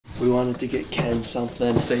We wanted to get Ken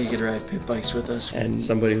something so he could ride pit bikes with us. And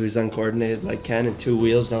somebody who's uncoordinated like Ken, and 2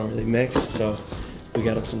 wheels don't really mix. So we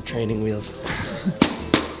got him some training wheels.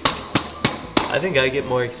 I think I get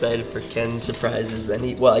more excited for Ken's surprises than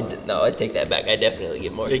he. Well, no, I take that back. I definitely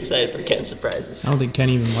get more excited for Ken's surprises. I don't think Ken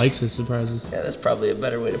even likes his surprises. Yeah, that's probably a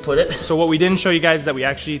better way to put it. So what we didn't show you guys is that we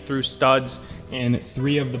actually threw studs in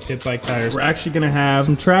 3 of the pit bike tires. We're actually gonna have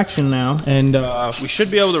some traction now, and we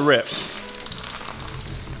should be able to rip.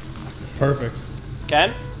 Perfect.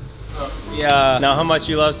 Ken? Yeah. Know how much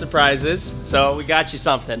you love surprises, so we got you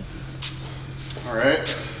something. All right.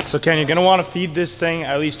 So Ken, you're gonna want to feed this thing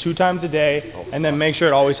at least 2 times a day, and then make sure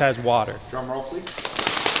it always has water. Drum roll, please.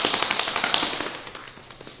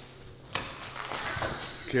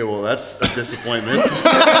 Okay, well that's a disappointment. You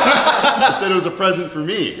said it was a present for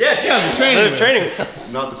me. Yes. Yeah, the training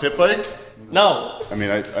wheels. Not the pit bike? No. I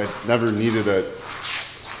mean, I never needed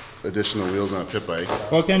additional wheels on a pit bike.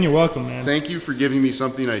 Well, Ken, you're welcome, man. Thank you for giving me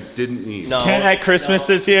something I didn't need. No. Ken at Christmas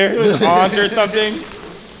this year, it was an aunt or something.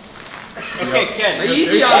 Okay, Ken.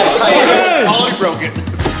 Easy on it. Oh, you broke it.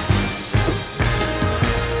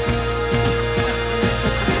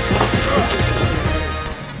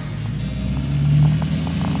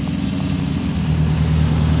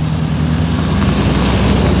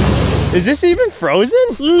 Is this even frozen?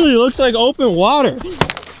 It literally looks like open water.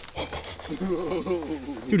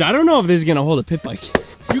 Dude, I don't know if this is gonna hold a pit bike.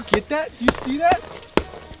 You get that? You see that?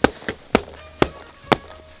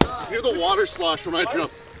 Hear the water slosh when I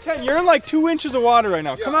jump. Ken, you're in like 2 inches of water right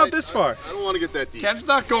now. Come out this far. I don't want to get that deep. Ken's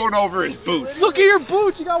not going over his boots. Look at your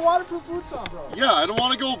boots. You got waterproof boots on, bro. Yeah, I don't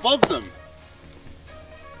want to go above them.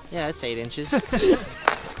 Yeah, that's 8 inches.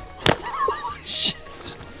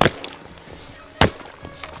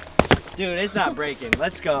 Dude, it's not breaking.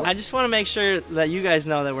 Let's go. I just want to make sure that you guys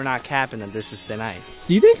know that we're not capping that this is thin ice.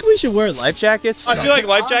 Do you think we should wear life jackets? I feel like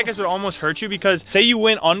life jackets would almost hurt you, because say you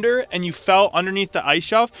went under and you fell underneath the ice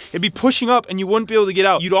shelf, it'd be pushing up and you wouldn't be able to get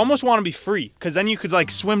out. You'd almost want to be free, because then you could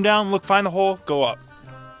like swim down, look, find the hole, go up.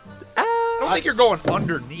 I don't think you're going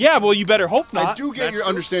underneath. Yeah, well, you better hope not. I do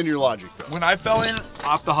understand your logic though. When I fell in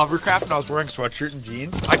off the hovercraft and I was wearing a sweatshirt and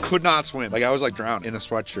jeans, I could not swim. Like I was like drowned in a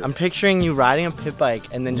sweatshirt. I'm picturing you riding a pit bike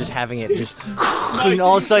and then just having it just, and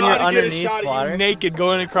all of a sudden you're underneath water. Naked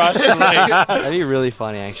going across the lake. That'd be really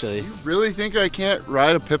funny, actually. You really think I can't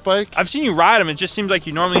ride a pit bike? I've seen you ride them. It just seems like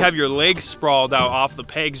you normally have your legs sprawled out off the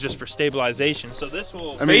pegs just for stabilization. So this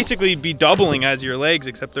will basically be doubling as your legs,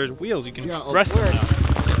 except there's wheels. You can rest them now.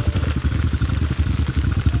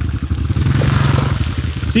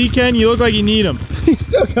 See, Ken, you look like you need him. He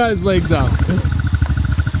still got his legs out.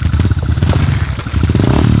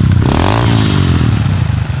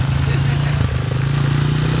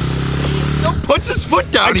 Don't put his foot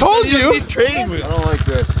down. I told you. Training wheels. I don't like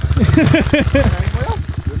this. Training wheels?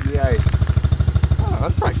 With the ice. Oh,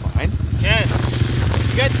 that's probably fine. Ken,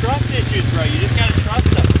 you got trust issues, bro. You just gotta trust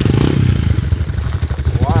them.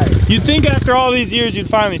 Why? You'd think after all these years you'd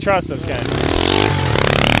finally trust us, Ken.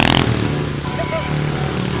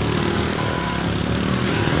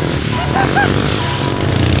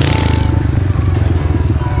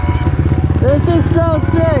 This is so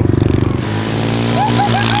sick.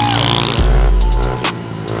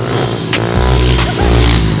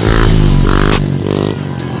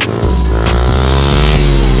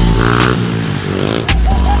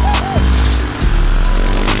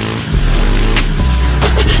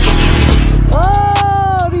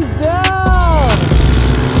 Oh, he's down.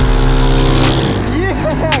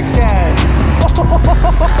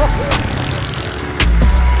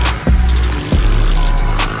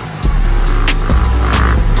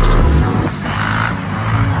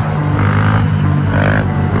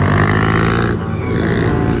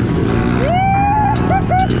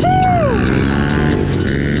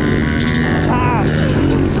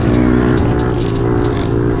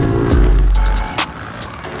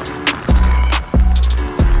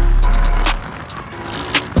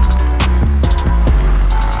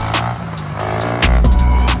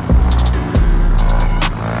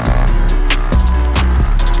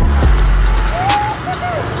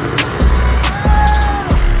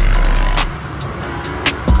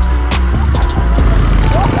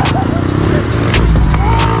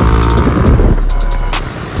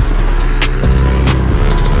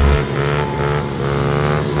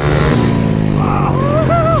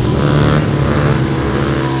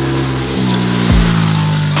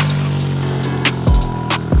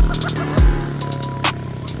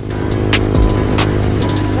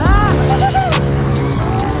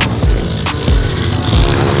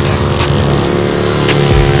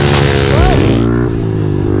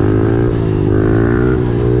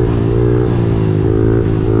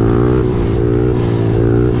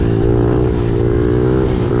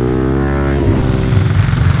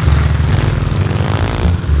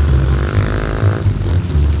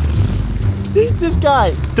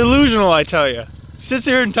 Delusional, I tell you. Sits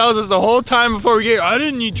here and tells us the whole time before we get here, I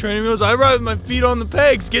didn't need training wheels. I ride with my feet on the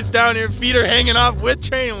pegs. Gets down here, feet are hanging off with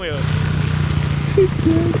training wheels.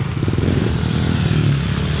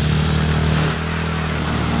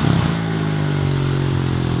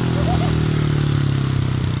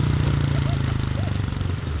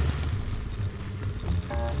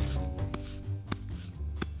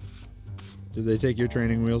 Did they take your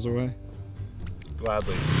training wheels away?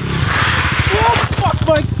 Gladly. Oh, fuck,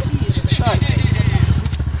 Mike.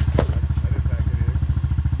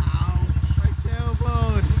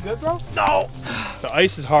 Good, bro? No. The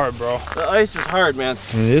ice is hard, bro. The ice is hard, man.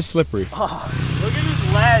 And it is slippery. Oh, look at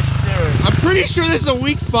this ledge, dude. I'm pretty sure this is a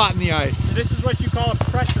weak spot in the ice. This is what you call a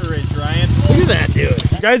pressure ridge, Ryan. Look at that,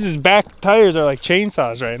 dude. You guys' back tires are like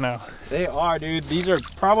chainsaws right now. They are, dude. These are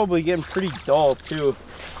probably getting pretty dull, too.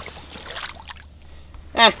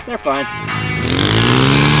 They're fine.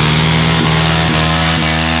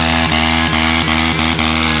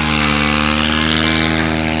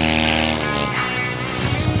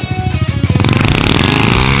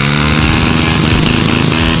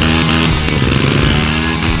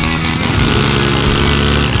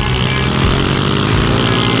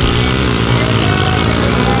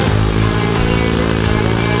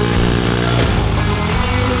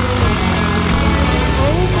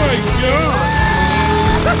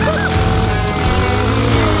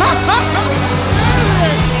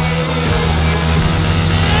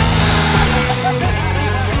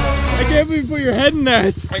 Put your head in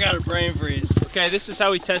that. I got a brain freeze. Okay, this is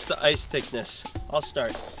how we test the ice thickness. I'll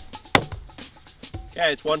start.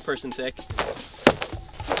 Okay, it's 1 person thick.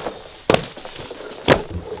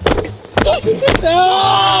 Oh!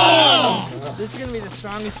 This is gonna be the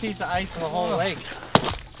strongest piece of ice in the whole lake.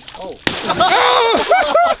 Oh.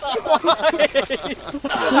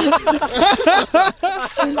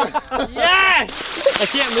 Yes! I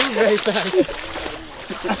can't move very fast.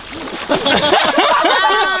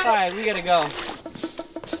 Alright, we gotta go.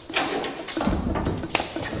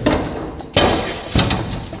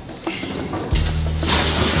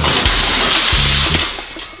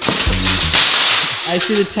 I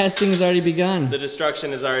see the testing has already begun. The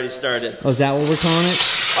destruction has already started. Oh, is that what we're calling it?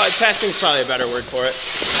 Testing's probably a better word for it.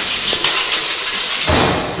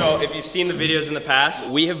 So if you've seen the videos in the past,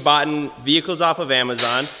 we have bought vehicles off of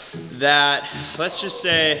Amazon that, let's just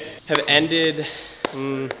say, have ended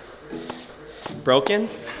broken.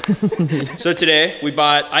 So today we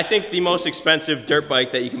bought, I think, the most expensive dirt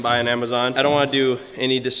bike that you can buy on Amazon. I don't want to do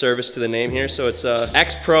any disservice to the name here, so it's a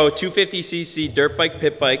X Pro 250cc dirt bike,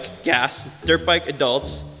 pit bike, gas, dirt bike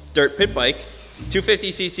adults, dirt pit bike,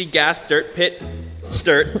 250cc gas, dirt pit,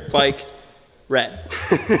 dirt bike, red.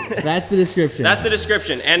 That's the description. That's the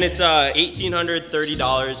description, and it's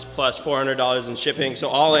 $1,830 plus $400 in shipping. So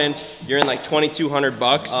all in, you're in like 2,200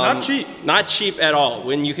 bucks. Not cheap. Not cheap at all.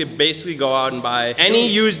 When you could basically go out and buy any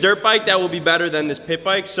used dirt bike that will be better than this pit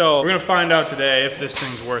bike. So we're gonna find out today if this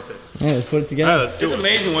thing's worth it. Yeah, let's put it together. Let's do it. It's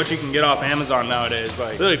amazing what you can get off Amazon nowadays.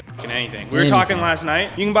 Like literally fucking anything. We were talking last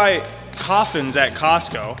night. You can buy coffins at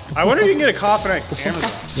Costco. I wonder if you can get a coffin at Amazon.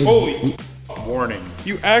 Holy. Warning.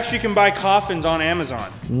 You actually can buy coffins on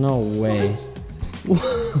Amazon. No way.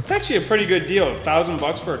 It's actually a pretty good deal.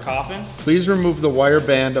 $1,000 for a coffin. Please remove the wire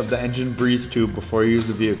band of the engine breathe tube before you use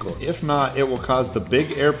the vehicle. If not, it will cause the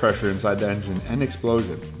big air pressure inside the engine and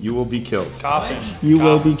explosion. You will be killed. Coffin. You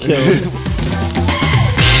will be killed.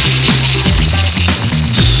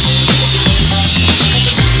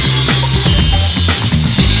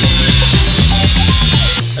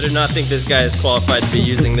 I do not think this guy is qualified to be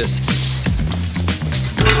using this.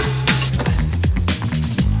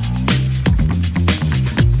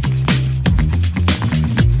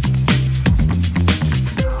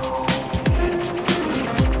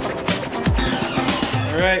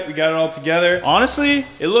 Alright, we got it all together. Honestly,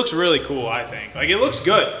 it looks really cool, I think. Like, it looks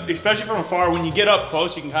good, especially from afar. When you get up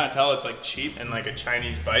close, you can kind of tell it's like cheap and like a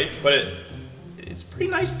Chinese bike, but it's a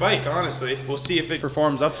pretty nice bike, honestly. We'll see if it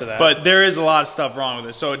performs up to that. But there is a lot of stuff wrong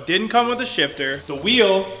with it. So it didn't come with a shifter. The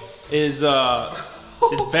wheel is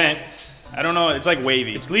bent. I don't know, it's like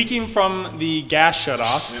wavy. It's leaking from the gas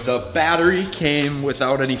shutoff. The battery came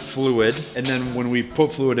without any fluid, and then when we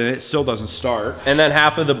put fluid in it, it still doesn't start. And then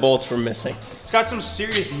half of the bolts were missing. It's got some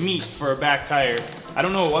serious meat for a back tire. I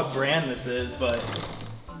don't know what brand this is, but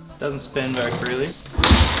it doesn't spin very freely.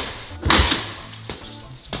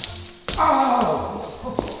 Ow!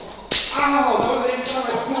 Ow! That was the inside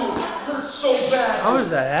of my boot. It hurts so bad. How does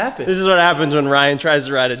that happen? This is what happens when Ryan tries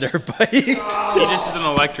to ride a dirt bike. He just is an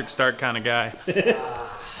electric start kind of guy.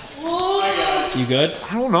 I got it. You good?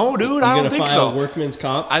 I don't know, dude. I don't think file so. workman's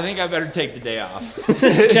comp? I think I better take the day off.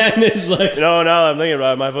 Ken is like, no, now I'm thinking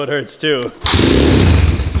about it, my foot hurts too.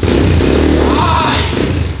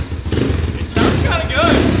 It sounds kind of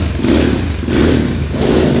good.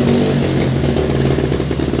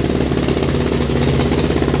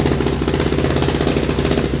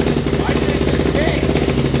 Why did it just take?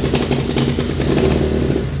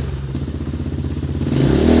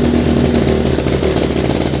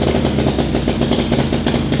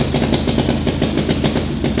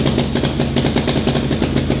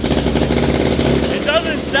 It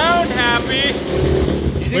doesn't sound happy.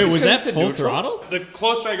 Wait, was that full throttle? The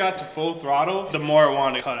closer I got to full throttle, the more I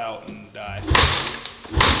wanted to cut out and die.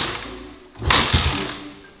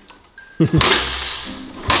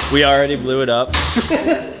 We already blew it up.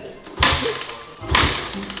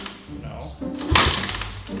 No.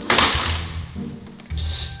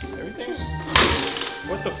 Everything's...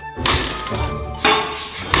 What the f...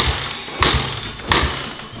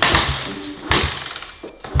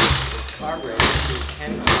 This carburetor, so you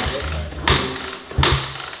can fly it, but...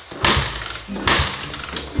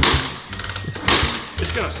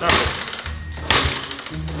 It's gonna suffer.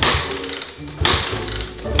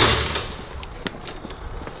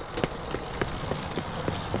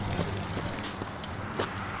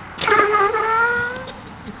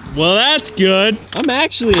 Well, that's good. I'm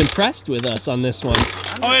actually impressed with us on this one.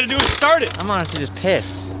 All we had to do is start it. I'm honestly just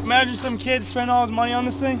pissed. Imagine some kid spend all his money on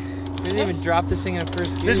this thing. We didn't even drop this thing in a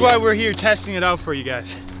first gear. This is why we're here testing it out for you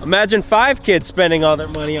guys. Imagine 5 kids spending all their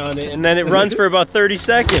money on it and then it runs for about 30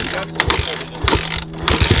 seconds.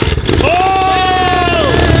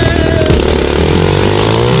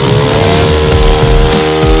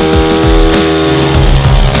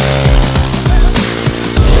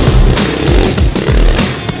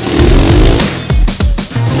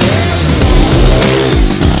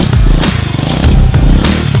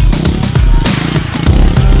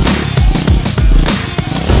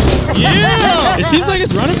 Yeah! It seems like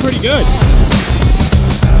it's running pretty good.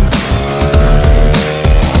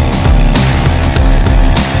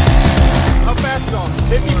 How fast is it going?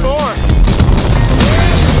 54.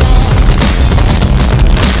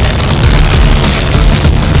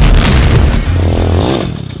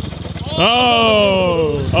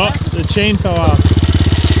 Oh, the chain fell off.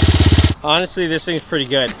 Honestly, this thing's pretty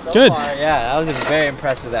good. So Good. far, yeah, I was very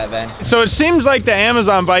impressed with that, Ben. So it seems like the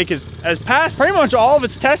Amazon bike has passed pretty much all of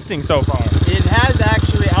its testing so far. It has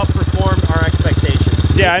actually outperformed our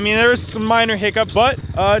expectations. Yeah, I mean, there was some minor hiccups, but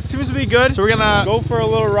it seems to be good. So we're gonna go for a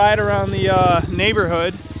little ride around the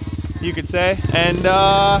neighborhood, you could say, and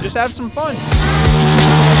just have some fun.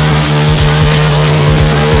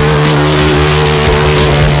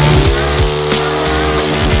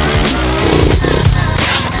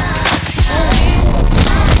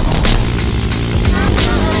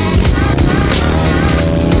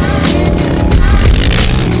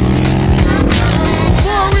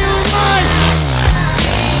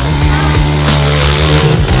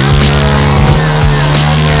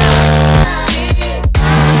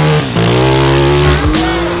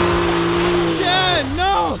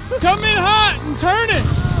 Come in hot and turn it.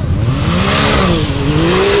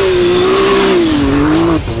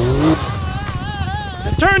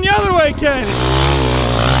 And turn the other way, Ken.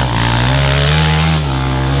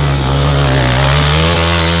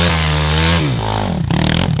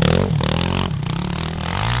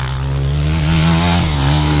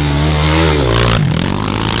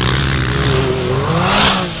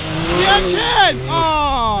 Yeah, Ken.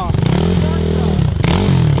 Oh.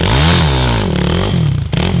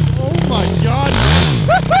 My God.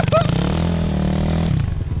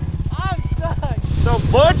 I'm stuck. So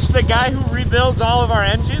Butch, the guy who rebuilds all of our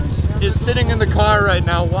engines, is sitting in the car right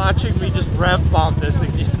now watching me just rev bomb this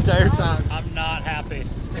thing the entire time. I'm not happy.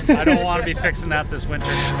 I don't want to be fixing that this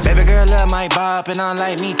winter. Baby girl love my bop and I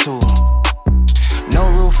like me too. No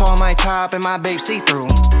roof on my top and my babe see-through.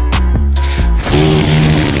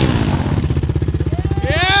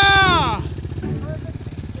 Yeah!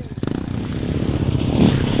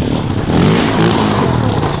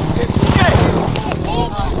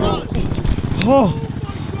 Oh,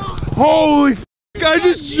 holy f***, I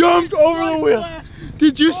just jumped over the wheel.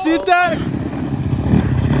 Did you see that?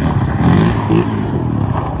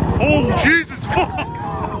 Oh, Jesus fuck!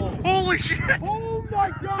 Holy shit! Oh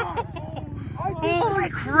my God! Holy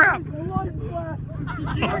crap!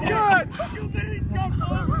 Oh God!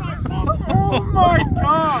 Oh my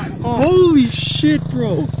God! Holy shit,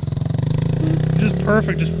 bro! Just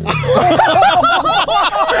perfect, just...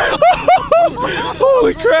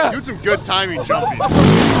 Holy crap! Doing some good timing jumping.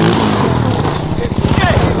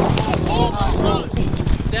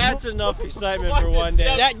 Dad, That's enough excitement for one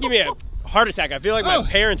day. That give me a heart attack. I feel like my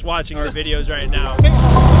parents watching our videos right now.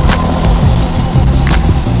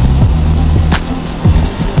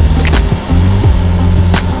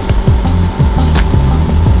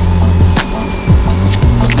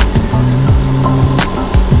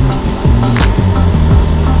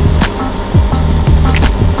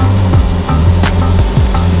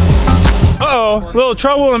 Little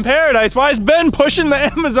trouble in paradise. Why is Ben pushing the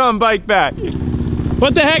Amazon bike back?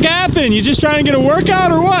 What the heck happened? You just trying to get a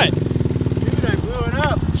workout or what? Dude, I blew it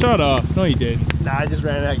up. Shut up. No, you didn't. Nah, I just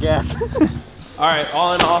ran out of gas. All right,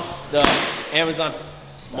 all in all, the Amazon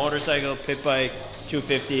motorcycle, pit bike,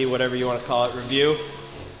 250, whatever you want to call it, review.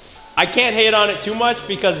 I can't hate on it too much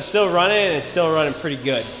because it's still running and it's still running pretty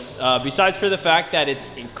good. Besides for the fact that it's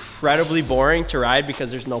incredibly boring to ride because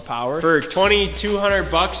there's no power. For 2,200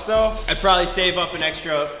 bucks though, I'd probably save up an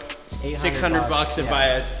extra 600 bucks and buy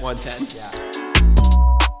a 110. Yeah.